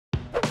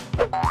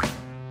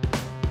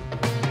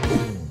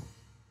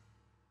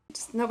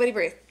Just nobody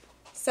breathe.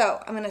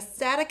 So I'm gonna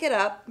static it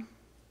up.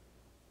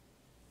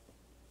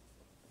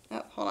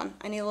 Oh, hold on,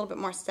 I need a little bit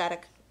more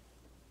static.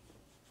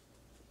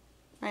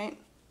 Right?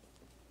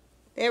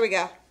 There we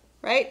go,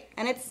 right?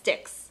 And it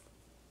sticks,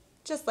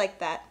 just like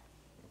that.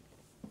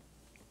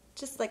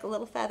 Just like a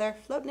little feather,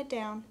 floating it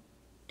down.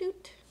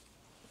 Doot.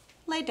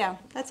 Lay it down,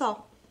 that's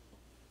all.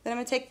 Then I'm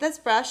gonna take this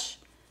brush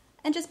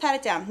and just pat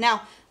it down.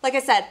 Now, like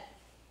I said,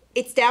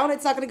 it's down,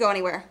 it's not gonna go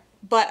anywhere,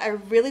 but I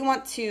really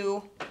want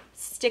to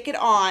stick it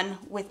on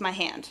with my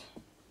hand.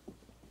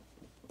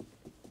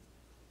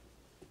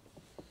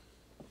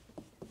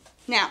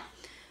 Now,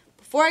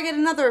 before I get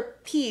another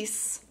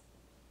piece,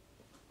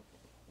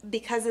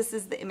 because this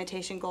is the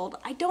imitation gold,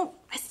 I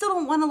still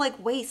don't want to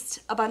like waste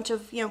a bunch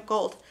of, you know,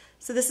 gold.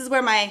 So this is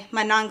where my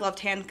non-gloved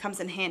hand comes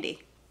in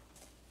handy.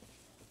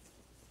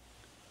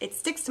 It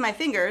sticks to my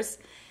fingers,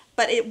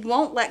 but it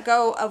won't let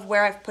go of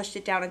where I've pushed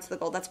it down into the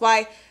gold. That's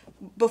why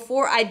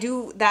before I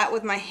do that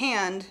with my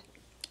hand,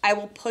 I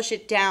will push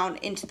it down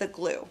into the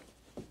glue,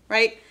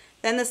 right?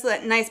 Then this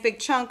nice big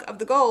chunk of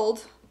the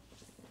gold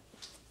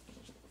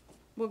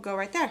will go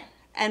right there.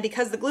 And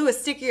because the glue is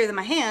stickier than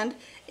my hand,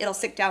 it'll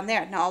stick down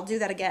there. Now I'll do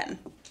that again.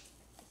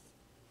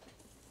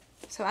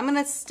 So I'm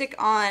gonna stick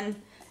on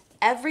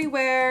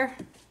everywhere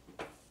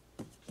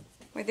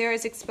where there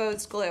is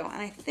exposed glue.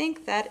 And I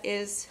think that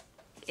is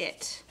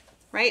it,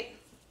 right?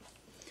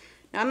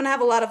 Now I'm gonna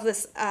have a lot of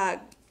this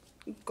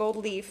gold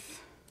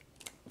leaf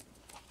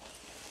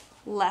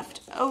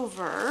left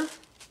over.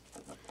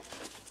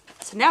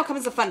 So now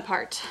comes the fun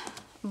part,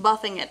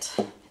 buffing it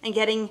and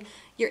getting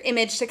your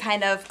image to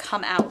kind of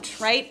come out,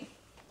 right?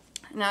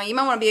 Now you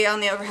might want to be on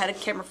the overhead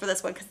camera for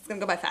this one because it's gonna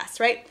go by fast,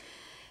 right?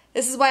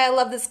 This is why I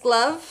love this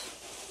glove.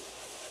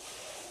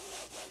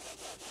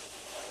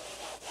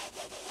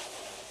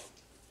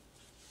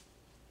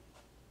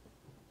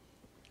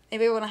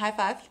 Anybody want a high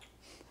five?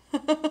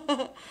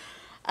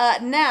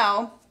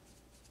 Now,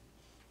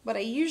 what I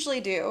usually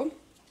do,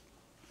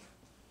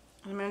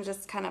 I'm gonna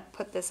just kind of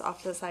put this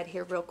off to the side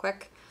here real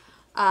quick,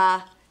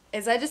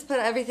 is I just put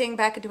everything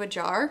back into a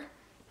jar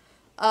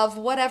of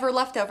whatever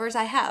leftovers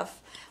I have.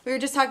 We were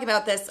just talking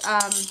about this.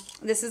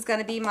 This is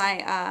gonna be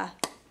my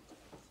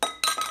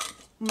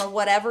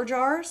whatever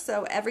jar,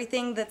 so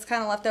everything that's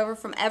kind of left over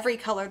from every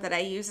color that I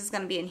use is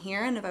gonna be in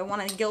here, and if I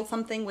wanna gild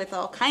something with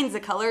all kinds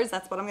of colors,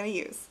 that's what I'm gonna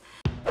use.